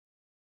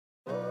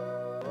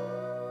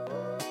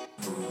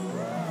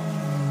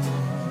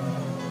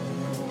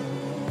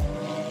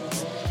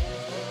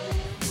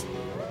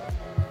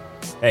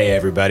Hey,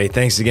 everybody.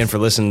 Thanks again for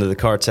listening to the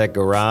Car Tech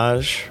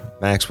Garage.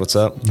 Max, what's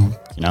up?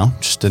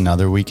 Just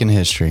another week in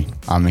history.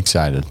 I'm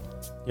excited.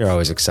 You're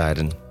always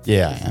excited.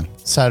 Yeah, I am.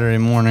 Saturday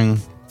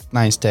morning,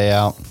 nice day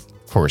out.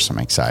 Of course, I'm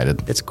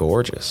excited. It's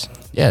gorgeous.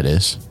 Yeah, it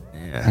is.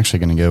 Yeah. Actually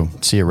going to go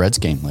see a Reds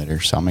game later,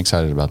 so I'm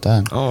excited about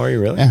that. Oh, are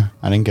you really? Yeah,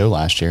 I didn't go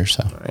last year,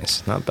 so.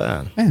 Nice. Not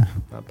bad. Yeah.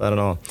 Not bad at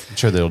all. I'm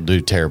sure they'll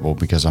do terrible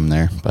because I'm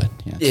there, but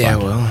yeah. It's fine.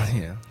 Well,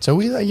 yeah. So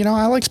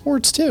I like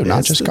sports too,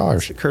 not just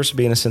cars. It's the curse of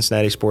being a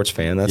Cincinnati sports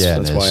fan. That's Yeah,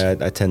 why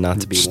I tend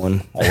not to be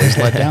one. Always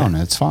let down.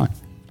 It's fine.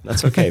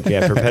 That's okay.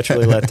 Yeah,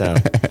 perpetually let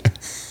down.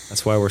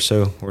 That's why we're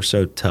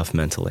so tough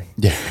mentally.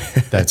 Yeah,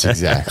 that's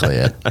exactly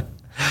it.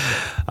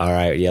 All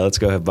right, yeah, let's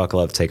go ahead, buckle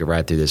up, take a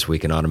ride through this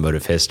week in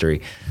automotive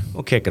history.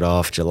 We'll kick it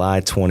off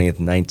July 20th,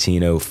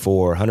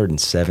 1904,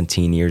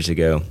 117 years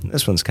ago.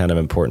 This one's kind of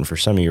important for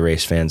some of you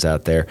race fans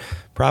out there,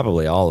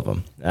 probably all of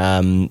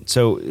them.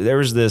 So there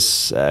was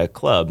this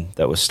club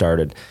that was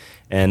started,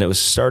 and it was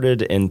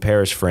started in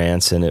Paris,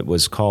 France, and it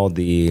was called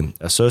the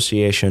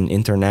Association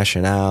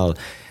Internationale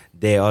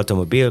des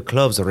Automobiles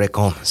Clubs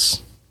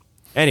Reconnus.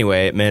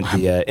 Anyway, it meant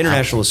the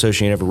International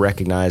Association of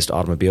Recognized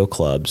Automobile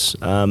Clubs.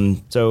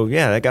 So,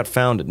 yeah, that got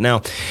founded.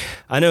 Now,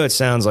 I know it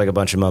sounds like a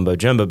bunch of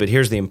mumbo-jumbo, but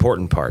here's the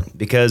important part.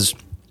 Because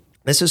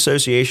this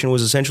association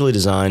was essentially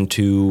designed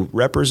to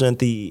represent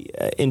the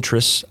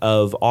interests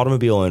of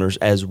automobile owners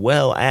as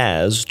well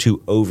as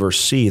to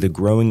oversee the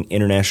growing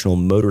international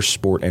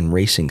motorsport and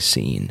racing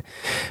scene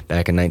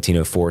back in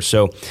 1904.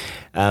 So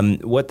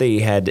what they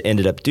had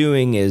ended up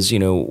doing is,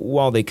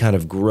 while they kind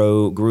of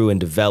grew and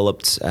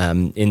developed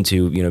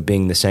into,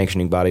 being the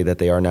sanctioning body that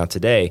they are now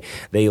today,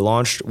 they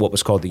launched what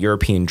was called the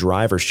European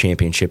Drivers'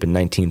 Championship in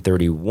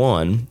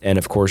 1931. And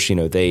of course,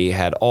 they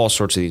had all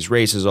sorts of these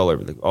races all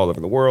over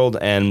the world,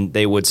 and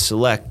they would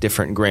select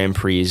different Grand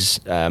Prix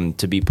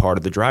to be part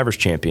of the Drivers'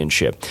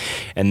 Championship.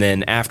 And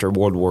then after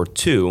World War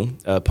II,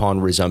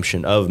 upon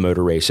resumption of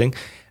motor racing,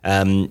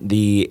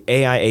 the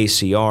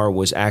AIACR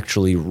was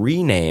actually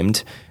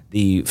renamed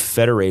the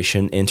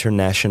Fédération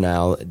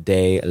Internationale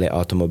des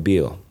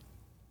Automobiles,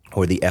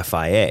 or the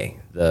FIA,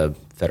 the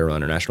Federal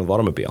International of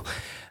Automobile.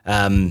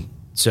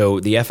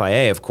 So the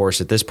FIA, of course,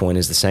 at this point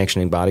is the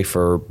sanctioning body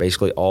for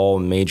basically all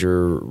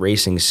major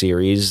racing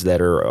series that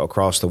are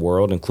across the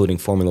world, including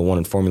Formula One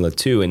and Formula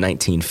Two. In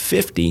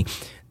 1950,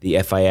 the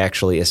FIA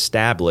actually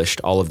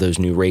established all of those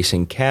new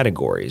racing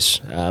categories,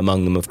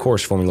 among them, of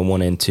course, Formula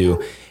One and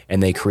Two,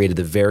 and they created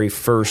the very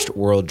first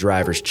World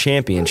Drivers'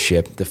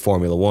 Championship, the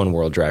Formula One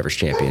World Drivers'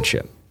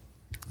 Championship.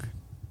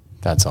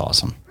 That's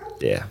awesome.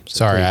 Yeah.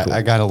 Sorry, cool.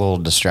 I got a little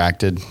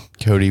distracted.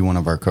 Cody, one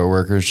of our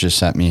coworkers, just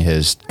sent me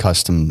his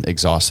custom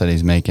exhaust that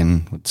he's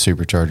making with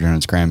supercharger and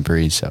its Grand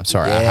Prix. So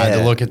sorry, I had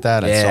to look at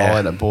that. I saw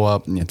it. I pull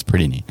up, and it's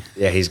pretty neat.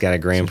 Yeah, he's got a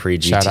Grand Prix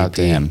GTP. Shout out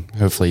to him.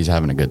 Hopefully, he's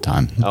having a good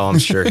time. Oh, I'm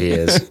sure he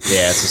is.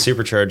 Yeah, it's a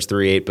supercharged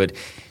 3.8, but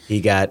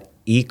he got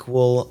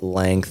equal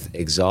length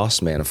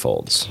exhaust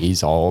manifolds.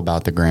 He's all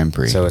about the Grand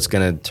Prix. So it's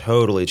going to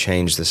totally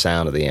change the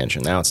sound of the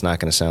engine. Now it's not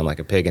going to sound like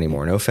a pig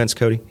anymore. No offense,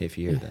 Cody, if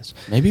you hear this.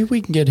 Maybe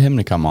we can get him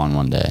to come on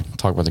one day.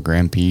 Talk about the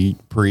Grand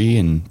Prix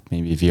and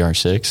maybe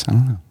VR6.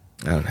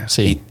 I don't know.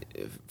 See.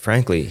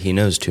 Frankly, he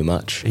knows too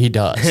much. He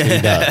does.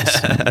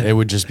 It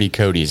would just be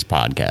Cody's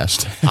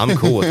podcast. I'm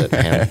cool with it,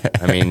 man.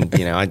 I mean,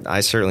 I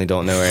certainly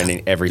don't know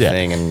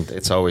everything, and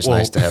it's always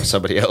nice to have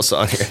somebody else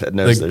on here that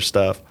knows their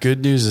stuff.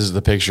 Good news is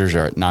the pictures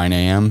are at 9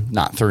 a.m.,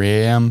 not 3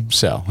 a.m.,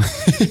 so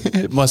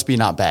it must be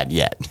not bad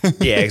yet.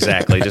 Yeah,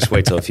 exactly. Just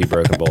wait till a few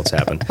broken bolts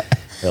happen.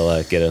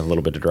 He'll get a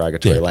little bit of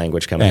derogatory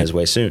language coming his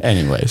way soon.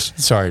 Anyways,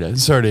 sorry to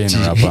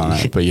interrupt on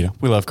that, but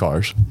we love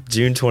cars.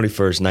 June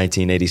 21st,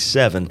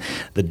 1987,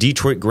 the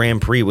Detroit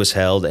Grand Prix was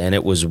held, and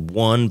it was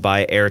won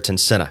by Ayrton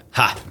Senna.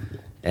 Ha!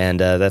 And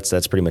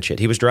that's pretty much it.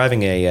 He was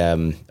driving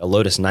a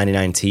Lotus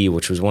 99T,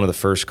 which was one of the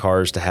first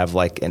cars to have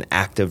like an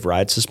active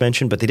ride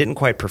suspension, but they didn't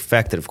quite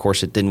perfect it. Of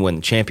course, it didn't win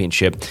the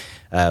championship.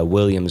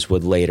 Williams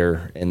would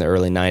later, in the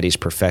early 90s,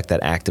 perfect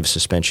that active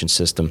suspension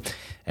system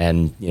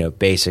and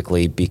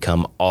basically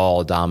become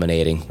all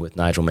dominating with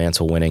Nigel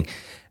Mansell winning.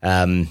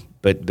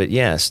 But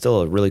yeah,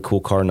 still a really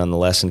cool car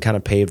nonetheless, and kind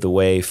of paved the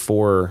way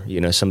for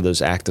some of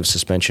those active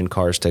suspension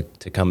cars to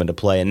come into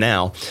play. And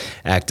now,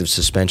 active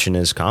suspension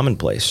is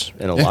commonplace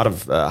in a lot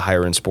of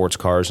higher end sports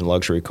cars and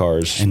luxury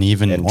cars, and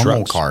even normal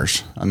trucks.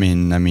 Cars. I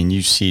mean,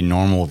 you see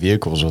normal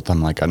vehicles with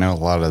them. Like I know a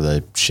lot of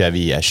the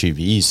Chevy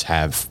SUVs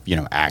have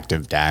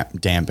active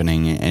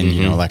dampening and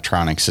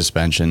electronic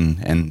suspension,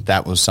 and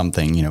that was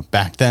something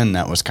back then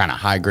that was kind of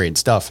high grade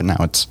stuff, and now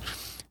it's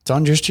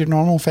on just your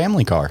normal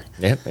family car.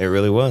 Yeah, it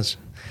really was.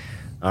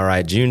 All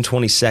right, June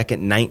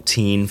 22nd,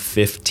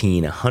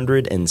 1915,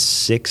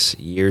 106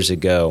 years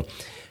ago.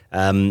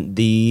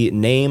 The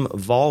name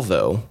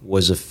Volvo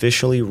was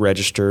officially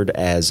registered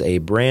as a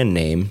brand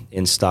name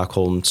in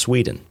Stockholm,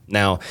 Sweden.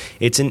 Now,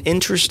 it's an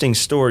interesting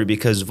story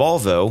because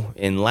Volvo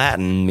in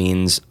Latin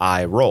means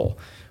I roll,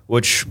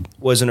 which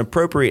was an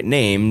appropriate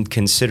name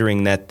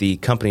considering that the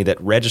company that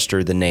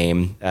registered the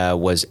name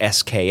was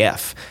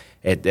SKF.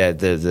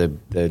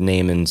 The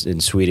name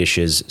in Swedish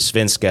is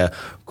Svenska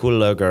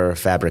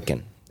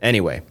Kullagerfabriken.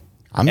 Anyway,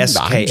 I'm just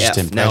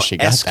impressed Now, you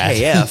got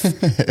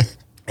SKF,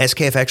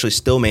 SKF actually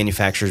still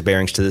manufactures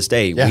bearings to this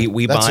day. Yeah,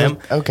 we buy them.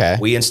 Okay.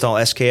 We install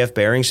SKF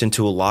bearings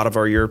into a lot of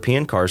our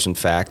European cars, in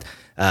fact.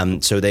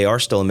 So they are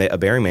still a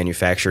bearing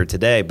manufacturer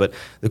today. But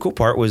the cool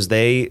part was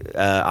they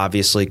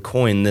obviously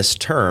coined this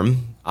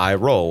term, I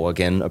roll,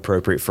 again,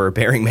 appropriate for a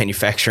bearing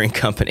manufacturing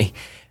company.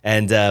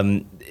 And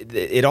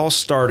it all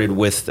started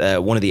with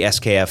one of the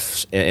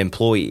SKF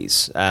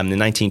employees. In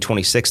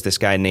 1926, this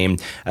guy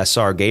named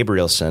Sar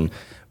Gabrielson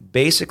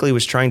basically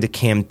was trying to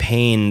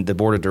campaign the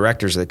board of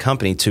directors of the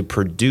company to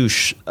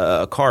produce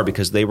a car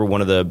because they were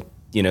one of the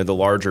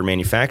larger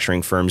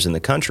manufacturing firms in the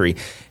country,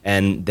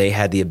 and they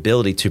had the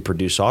ability to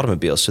produce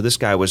automobiles. So this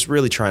guy was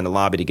really trying to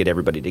lobby to get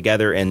everybody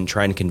together and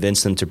trying to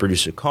convince them to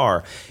produce a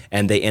car,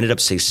 and they ended up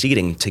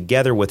succeeding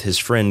together with his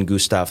friend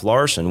Gustav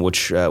Larsson,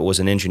 which was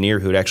an engineer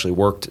who had actually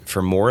worked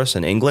for Morris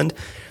in England.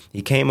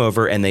 He came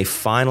over, and they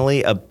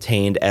finally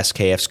obtained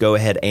SKF's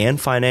go-ahead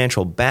and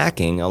financial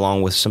backing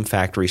along with some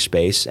factory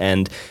space,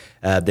 and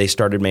they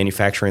started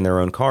manufacturing their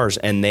own cars,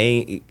 and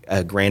they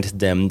granted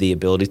them the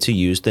ability to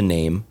use the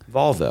name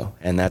Volvo,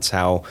 and that's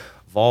how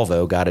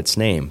Volvo got its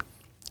name.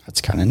 That's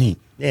kind of neat.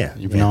 Yeah.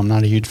 Even though I'm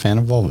not a huge fan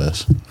of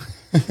Volvos.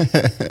 I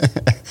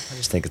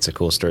just think it's a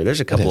cool story. There's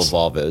a couple of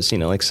Volvos,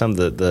 like some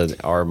of the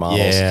R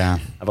models. Yeah.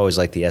 I've always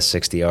liked the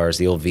S60Rs,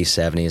 the old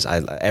V70s.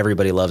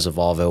 Everybody loves a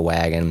Volvo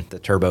wagon, the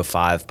turbo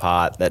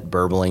 5-pot, that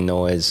burbling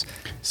noise.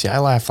 See, I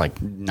laugh like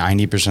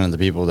 90% of the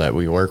people that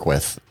we work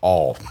with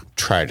all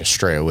try to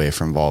stray away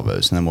from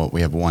Volvos. And then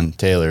we have one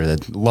Taylor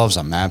that loves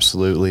them,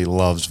 absolutely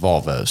loves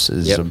Volvos,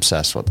 is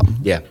obsessed with them.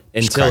 Yeah,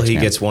 until he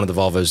gets one of the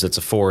Volvos that's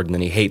a Ford, and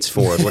then he hates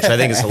Ford, which I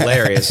think is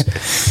hilarious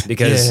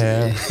because,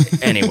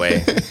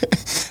 anyway,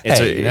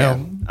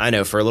 I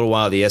know for a little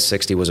while the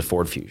S60 was a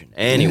Ford Fusion.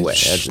 Anyway,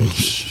 that's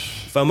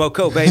FOMO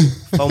Cope, babe.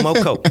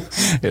 FOMO Cope.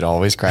 It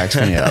always cracks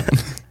me up.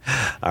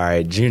 All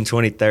right, June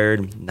 23rd,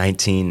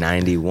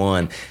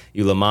 1991.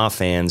 You Le Mans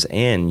fans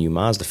and you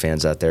Mazda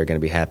fans out there are going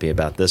to be happy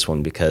about this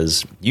one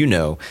because you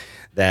know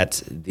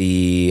that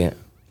the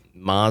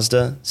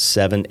Mazda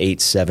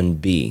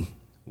 787B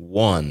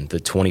won the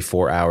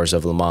 24 Hours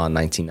of Le Mans in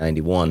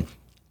 1991.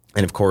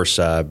 And, of course,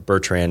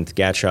 Bertrand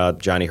Gatschat,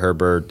 Johnny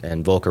Herbert,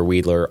 and Volker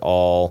Wiedler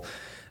all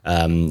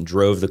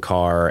drove the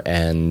car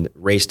and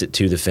raced it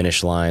to the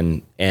finish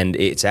line. And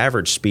its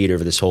average speed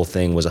over this whole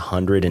thing was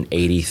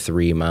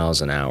 183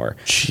 miles an hour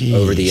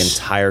over the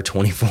entire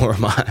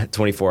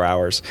 24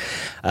 hours.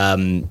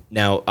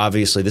 Now,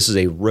 obviously, this is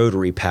a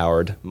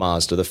rotary-powered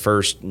Mazda, the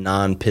first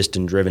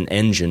non-piston-driven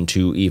engine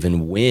to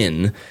even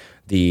win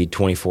the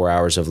 24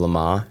 Hours of Le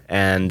Mans,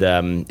 and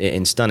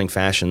in stunning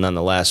fashion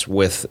nonetheless,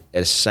 with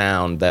a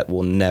sound that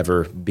will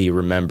never be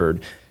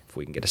remembered. If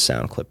we can get a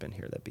sound clip in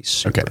here, that'd be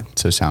super. Okay,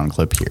 so sound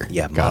clip here.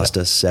 Yeah,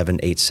 Mazda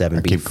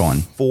 787B. Keep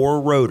going.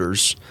 Four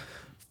rotors,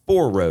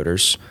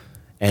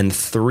 and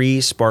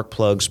 3 spark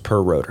plugs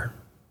per rotor.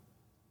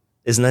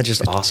 Isn't that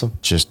just awesome?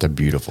 Just a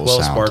beautiful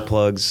 12 sound. spark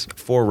plugs,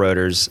 4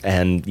 rotors,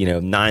 and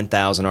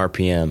 9,000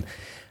 RPM.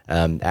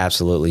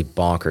 Absolutely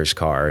bonkers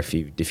car. If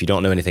you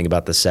don't know anything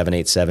about the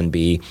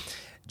 787B,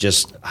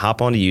 just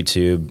hop onto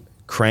YouTube,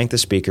 crank the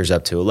speakers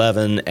up to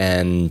 11,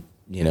 and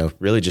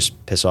really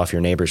just piss off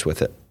your neighbors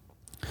with it.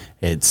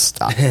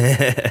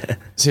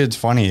 See, what's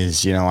funny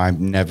is I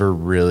never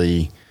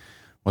really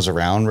was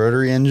around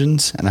rotary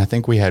engines, and I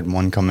think we had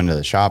one come into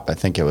the shop. I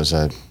think it was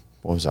a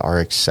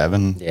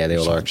RX-7? Yeah, the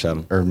old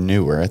RX-7 or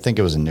newer. I think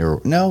it was a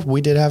newer. No,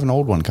 we did have an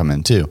old one come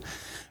in too.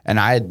 And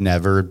I had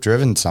never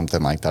driven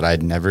something like that. I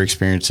had never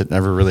experienced it,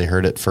 never really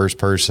heard it first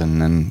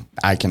person. And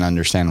I can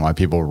understand why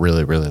people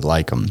really, really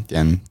like them.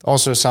 And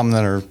also some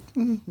that are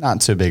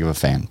not so big of a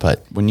fan.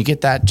 But when you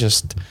get that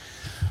just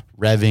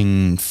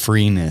revving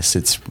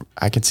freeness,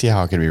 I could see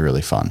how it could be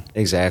really fun.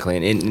 Exactly.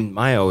 And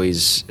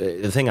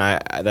the thing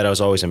that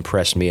was always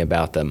impressed me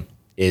about them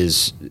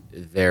is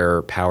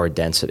their power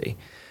density.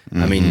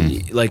 I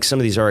mean, like some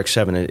of these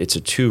RX-7, it's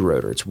a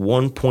 2-rotor. It's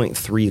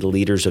 1.3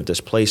 liters of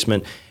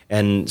displacement.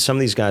 And some of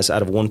these guys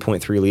out of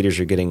 1.3 liters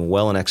are getting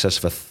well in excess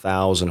of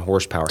 1,000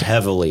 horsepower,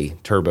 heavily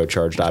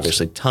turbocharged,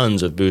 obviously,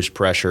 tons of boost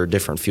pressure,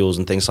 different fuels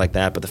and things like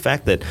that. But the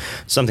fact that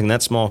something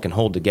that small can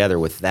hold together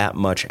with that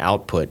much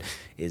output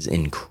is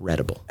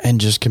incredible.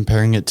 And just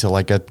comparing it to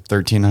like a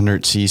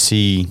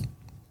 1,300cc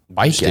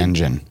bike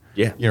engine.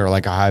 Yeah.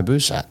 Like a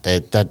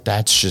Hayabusa.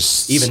 That's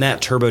just... Even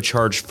that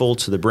turbocharged full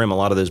to the brim, a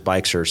lot of those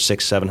bikes are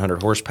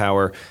 600-700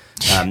 horsepower.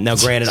 Now,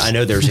 granted, I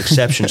know there's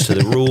exceptions to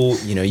the rule.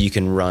 You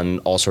can run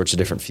all sorts of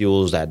different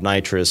fuels, add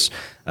nitrous,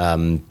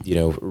 run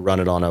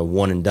it on a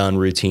one-and-done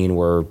routine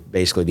where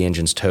basically the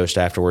engine's toast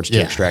afterwards to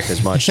extract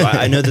as much. So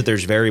I know that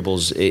there's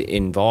variables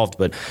involved,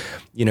 but,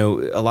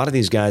 a lot of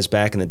these guys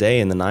back in the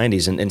day in the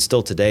 90s and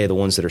still today, the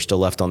ones that are still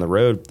left on the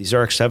road, these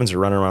RX-7s are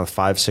running around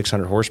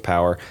 500-600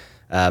 horsepower.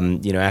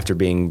 After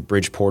being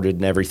bridge ported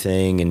and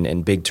everything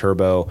and big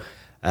turbo,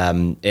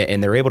 and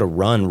they're able to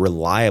run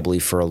reliably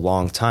for a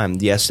long time.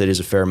 Yes, it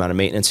is a fair amount of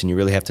maintenance, and you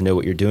really have to know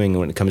what you're doing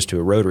when it comes to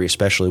a rotary,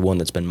 especially one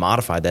that's been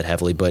modified that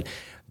heavily, but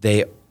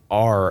they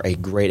are a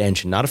great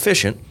engine. Not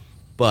efficient,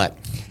 but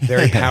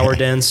very power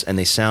dense, and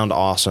they sound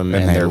awesome,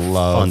 and they're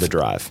fun to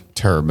drive.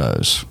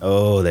 Turbos.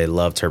 Oh, they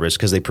love turbos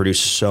because they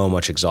produce so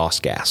much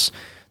exhaust gas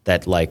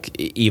that like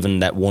even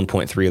that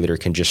 1.3 liter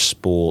can just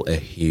spool a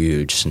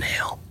huge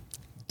snail.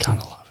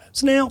 Gotta love it.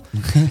 Snail.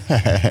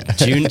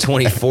 June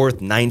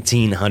 24th,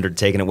 1900,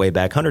 taking it way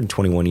back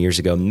 121 years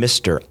ago,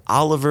 Mr.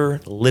 Oliver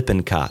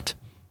Lippincott.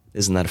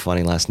 Isn't that a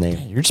funny last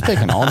name? You're just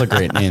picking all the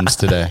great names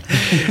today.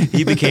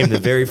 He became the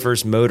very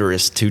first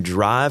motorist to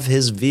drive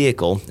his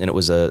vehicle, and it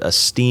was a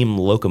steam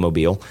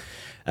locomobile,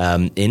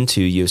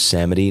 into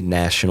Yosemite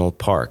National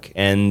Park.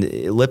 And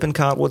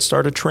Lippincott would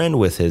start a trend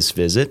with his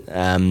visit.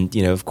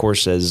 Of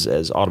course,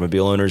 as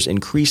automobile owners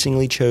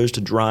increasingly chose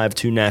to drive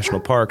to national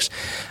parks,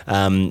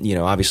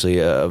 obviously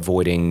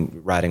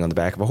avoiding riding on the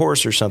back of a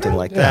horse or something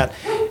like that.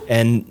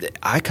 And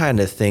I kind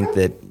of think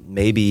that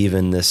maybe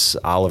even this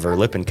Oliver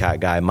Lippincott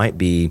guy might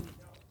be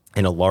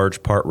in a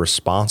large part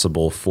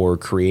responsible for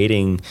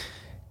creating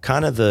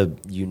kind of the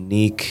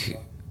unique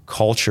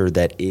culture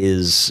that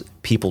is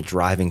people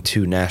driving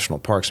to national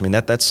parks. I mean,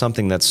 that's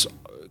something that's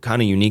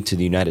kind of unique to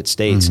the United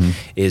States,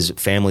 is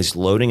families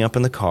loading up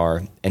in the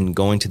car and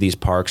going to these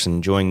parks and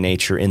enjoying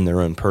nature in their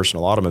own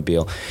personal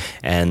automobile.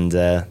 And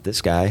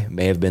this guy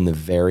may have been the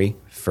very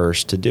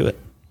first to do it.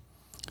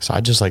 So I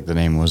just like the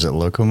name. Was it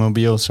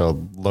Locomobile?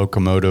 So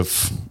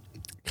locomotive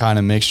kind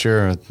of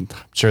mixture. I'm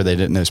sure they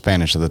didn't know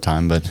Spanish at the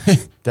time, but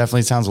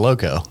definitely sounds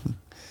loco.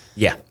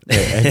 Yeah.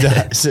 It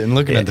does. And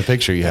looking at the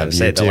picture you have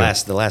here,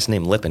 the last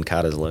name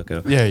Lippincott is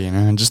loco. Yeah,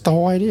 and just the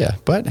whole idea.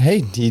 But hey,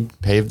 he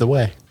paved the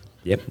way.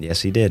 Yep.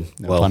 Yes, he did.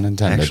 No pun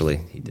intended. Actually,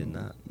 he did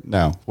not.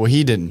 No. Well,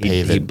 he didn't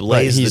pave it. He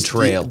blazed the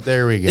trail.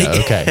 There we go.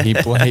 Okay. He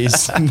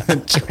blazed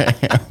the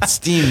trail.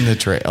 Steamed the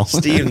trail.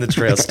 Steamed the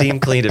trail. Steam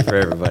cleaned it for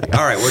everybody.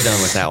 All right, we're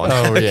done with that one.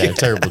 Oh, yeah.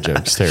 Terrible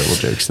jokes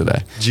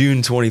today.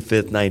 June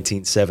 25th,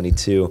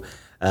 1972.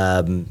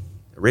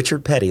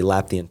 Richard Petty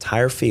lapped the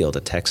entire field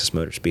at Texas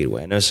Motor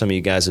Speedway. I know some of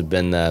you guys have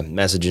been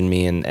messaging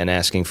me and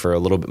asking for a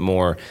little bit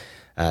more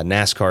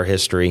NASCAR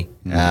history.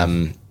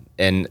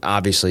 And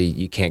obviously,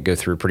 you can't go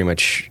through pretty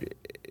much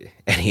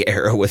any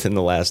era within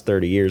the last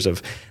 30 years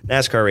of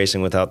NASCAR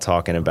racing without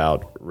talking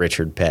about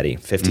Richard Petty,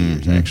 50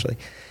 years actually.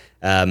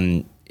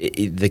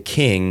 The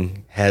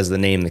King has the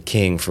name the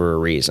King for a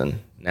reason.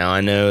 Now, I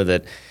know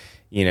that,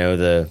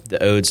 the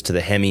odes to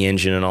the Hemi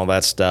engine and all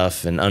that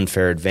stuff and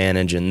unfair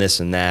advantage and this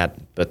and that,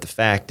 but the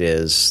fact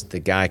is the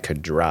guy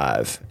could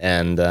drive.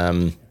 And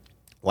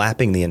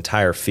lapping the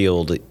entire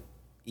field,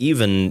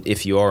 even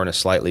if you are in a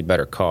slightly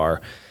better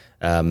car,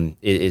 it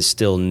is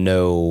still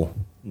no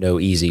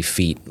easy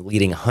feat,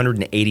 leading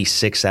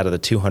 186 out of the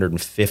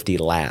 250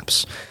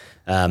 laps.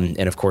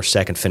 And, of course,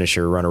 second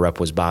finisher, runner-up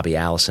was Bobby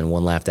Allison,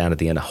 one lap down at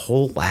the end, a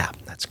whole lap.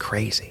 That's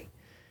crazy.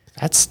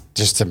 That's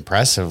just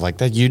impressive. Like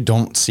that, you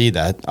don't see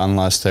that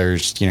unless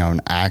there's,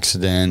 an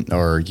accident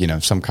or,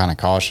 some kind of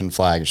caution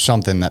flag or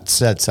something that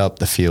sets up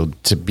the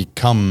field to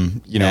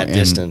become, that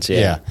distance,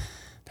 yeah.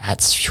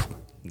 That's...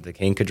 The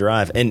King could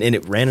drive. And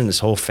it ran in his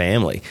whole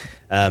family.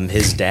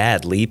 His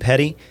dad, Lee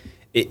Petty,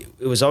 it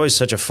was always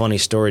such a funny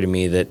story to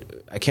me that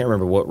I can't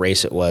remember what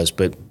race it was,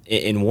 but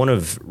in one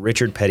of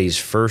Richard Petty's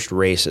first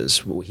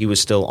races, he was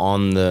still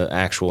on the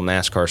actual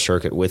NASCAR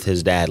circuit with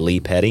his dad, Lee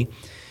Petty.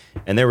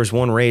 And there was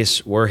one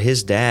race where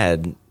his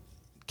dad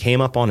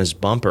came up on his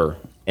bumper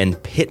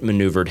and pit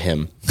maneuvered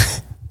him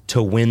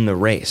to win the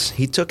race.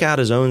 He took out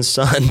his own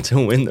son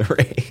to win the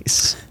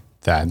race.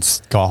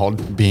 That's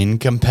called being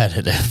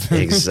competitive.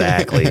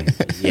 Exactly.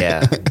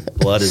 Yeah.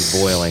 Blood is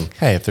boiling.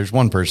 Hey, if there's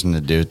one person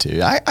to do it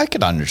to, I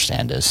could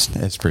understand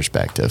his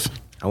perspective.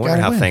 I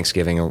wonder how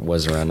Thanksgiving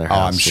was around their house.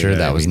 Oh, I'm sure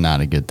that was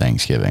not a good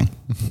Thanksgiving.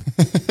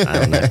 I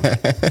don't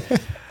know.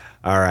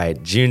 All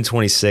right. June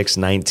 26,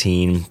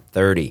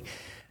 1930.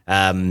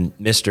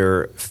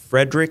 Mr.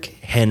 Frederick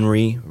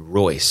Henry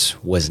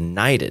Royce was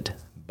knighted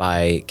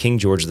by King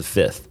George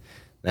V.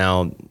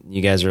 Now,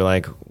 you guys are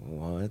like,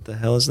 what the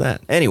hell is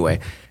that? Anyway,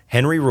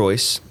 Henry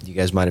Royce, you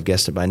guys might have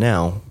guessed it by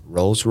now,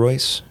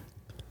 Rolls-Royce.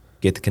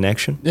 Get the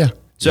connection? Yeah.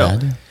 So,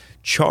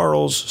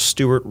 Charles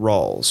Stewart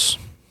Rawls,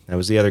 that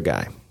was the other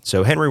guy.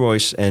 So, Henry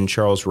Royce and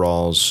Charles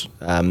Rawls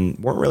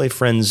weren't really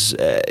friends,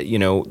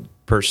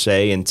 per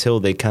se, until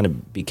they kind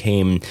of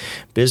became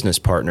business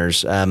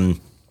partners.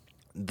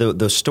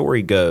 The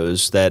story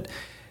goes that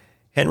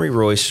Henry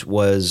Royce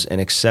was an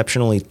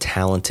exceptionally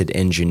talented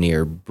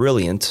engineer,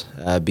 brilliant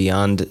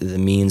beyond the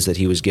means that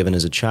he was given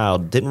as a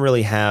child. Didn't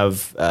really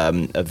have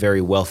a very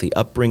wealthy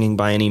upbringing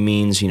by any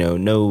means,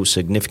 no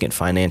significant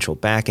financial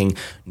backing,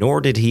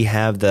 nor did he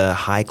have the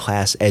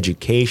high-class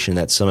education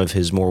that some of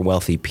his more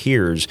wealthy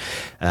peers,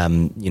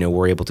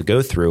 were able to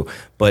go through.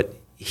 But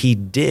he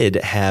did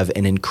have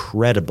an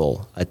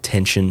incredible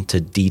attention to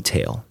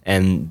detail,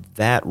 and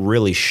that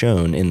really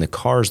shone in the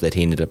cars that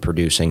he ended up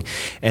producing.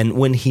 And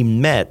when he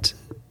met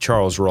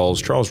Charles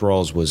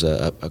Rawls was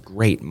a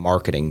great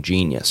marketing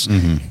genius,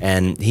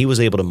 and he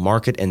was able to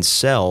market and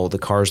sell the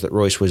cars that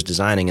Royce was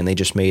designing, and they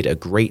just made a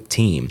great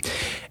team.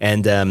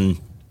 And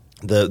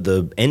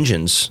the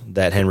engines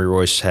that Henry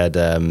Royce had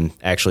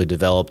actually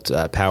developed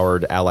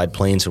powered Allied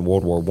planes in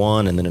World War I,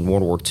 and then in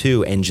World War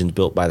II, engines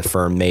built by the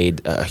firm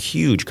made a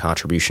huge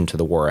contribution to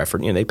the war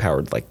effort. They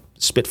powered like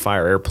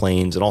Spitfire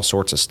airplanes and all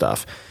sorts of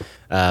stuff,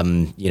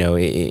 in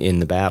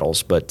the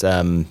battles. But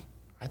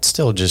it's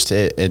still just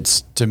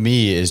it's to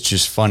me it's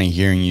just funny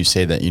hearing you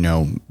say that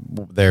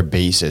their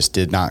basis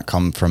did not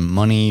come from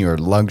money or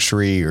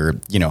luxury or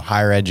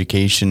higher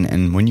education.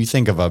 And when you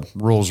think of a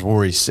Rolls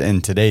Royce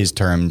in today's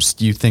terms,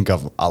 you think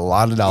of a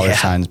lot of dollar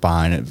signs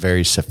behind it,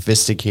 very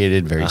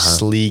sophisticated, very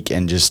sleek,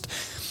 and just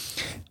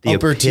the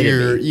upper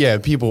tier. Yeah,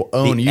 people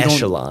own the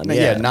echelon.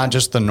 Not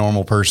just the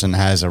normal person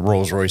has a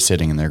Rolls Royce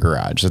sitting in their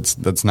garage.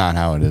 That's not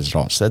how it is at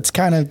all. So that's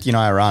kind of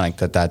ironic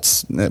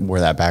that's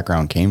where that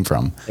background came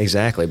from.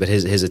 Exactly, but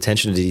his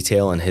attention to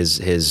detail and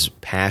his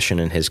passion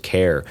and his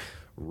care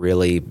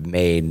really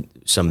made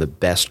some of the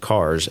best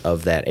cars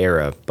of that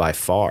era by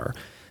far.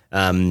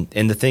 And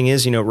the thing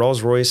is,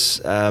 Rolls-Royce,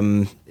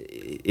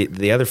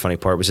 the other funny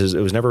part was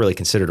it was never really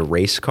considered a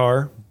race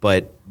car,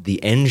 but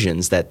the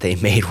engines that they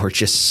made were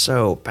just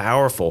so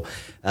powerful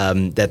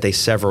that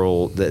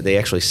they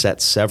actually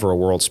set several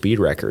world speed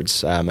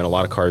records, and a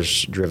lot of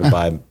cars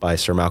driven by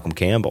Sir Malcolm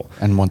Campbell.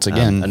 And once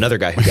again, another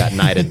guy who got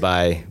knighted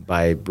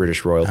by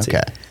British royalty.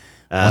 Okay.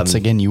 Once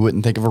again, you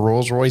wouldn't think of a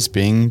Rolls-Royce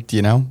being,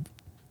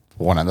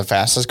 one of the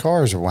fastest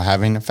cars or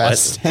having a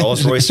fast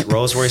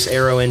Rolls-Royce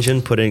aero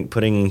engine,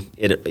 putting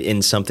it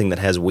in something that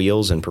has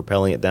wheels and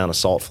propelling it down a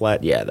salt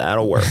flat. Yeah,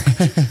 that'll work.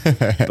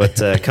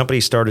 But company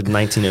started in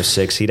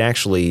 1906. He'd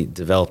actually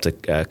developed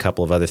a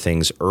couple of other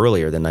things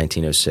earlier than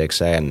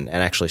 1906 and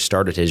actually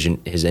started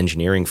his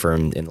engineering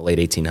firm in the late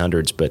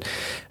 1800s. But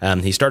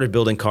he started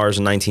building cars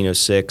in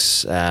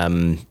 1906.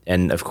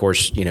 And of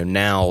course,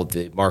 now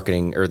the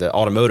marketing or the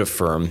automotive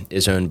firm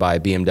is owned by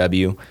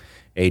BMW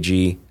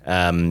AG.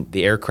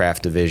 The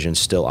aircraft division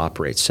still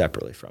operates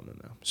separately from them,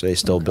 though. So they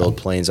still build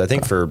planes. I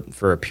think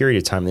for a period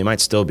of time, they might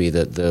still be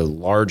the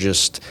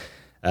largest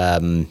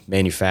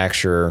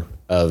manufacturer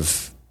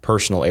of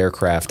personal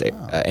aircraft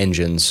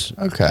engines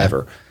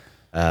ever.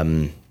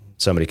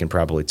 Somebody can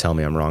probably tell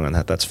me I'm wrong on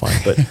that. That's fine.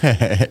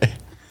 But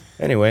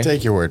anyway.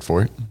 Take your word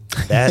for it.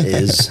 That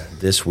is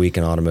This Week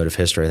in Automotive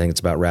History. I think it's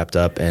about wrapped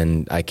up,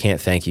 and I can't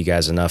thank you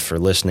guys enough for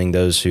listening.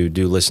 Those who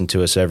do listen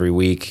to us every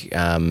week,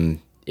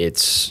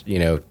 it's,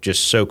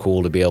 just so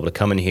cool to be able to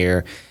come in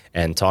here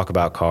and talk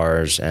about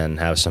cars and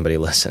have somebody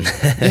listen,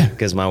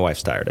 because my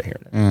wife's tired of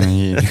hearing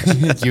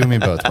it. You and me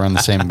both. We're on the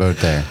same boat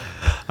there.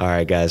 All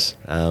right, guys.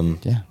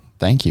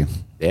 Thank you.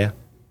 Yeah.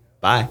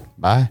 Bye.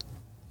 Bye.